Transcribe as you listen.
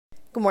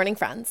Good morning,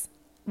 friends.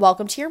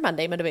 Welcome to your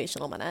Monday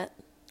Motivational Minute.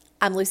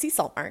 I'm Lucy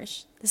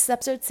Saltmarsh. This is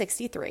episode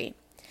 63.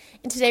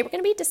 And today we're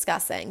going to be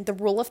discussing the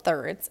rule of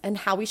thirds and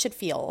how we should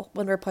feel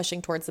when we're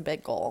pushing towards a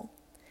big goal.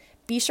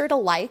 Be sure to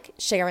like,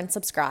 share, and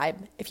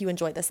subscribe if you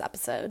enjoyed this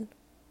episode.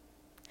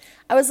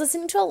 I was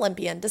listening to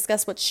Olympian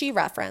discuss what she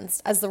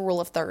referenced as the rule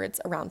of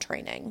thirds around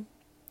training.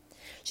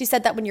 She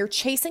said that when you're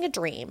chasing a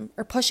dream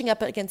or pushing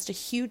up against a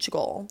huge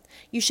goal,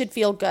 you should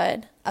feel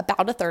good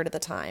about a third of the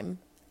time,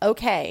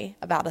 okay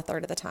about a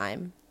third of the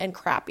time, and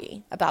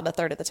crappy about a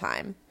third of the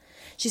time.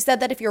 She said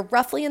that if you're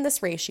roughly in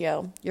this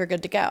ratio, you're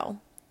good to go.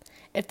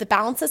 If the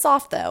balance is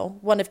off, though,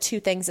 one of two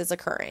things is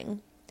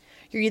occurring.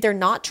 You're either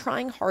not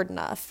trying hard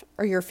enough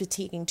or you're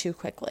fatiguing too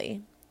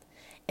quickly.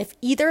 If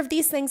either of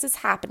these things is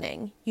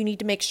happening, you need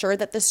to make sure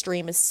that this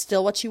dream is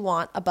still what you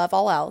want above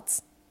all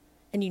else,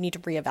 and you need to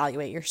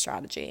reevaluate your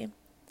strategy.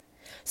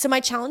 So my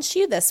challenge to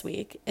you this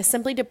week is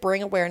simply to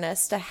bring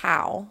awareness to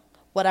how,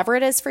 whatever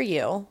it is for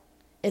you,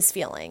 is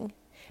feeling.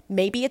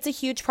 Maybe it's a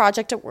huge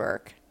project at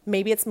work.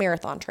 Maybe it's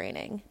marathon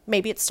training.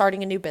 Maybe it's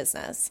starting a new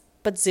business.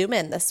 But zoom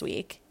in this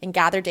week and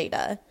gather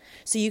data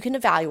so you can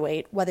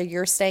evaluate whether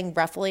you're staying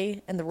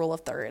roughly in the rule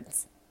of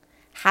thirds.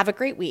 Have a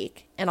great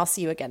week, and I'll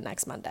see you again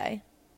next Monday.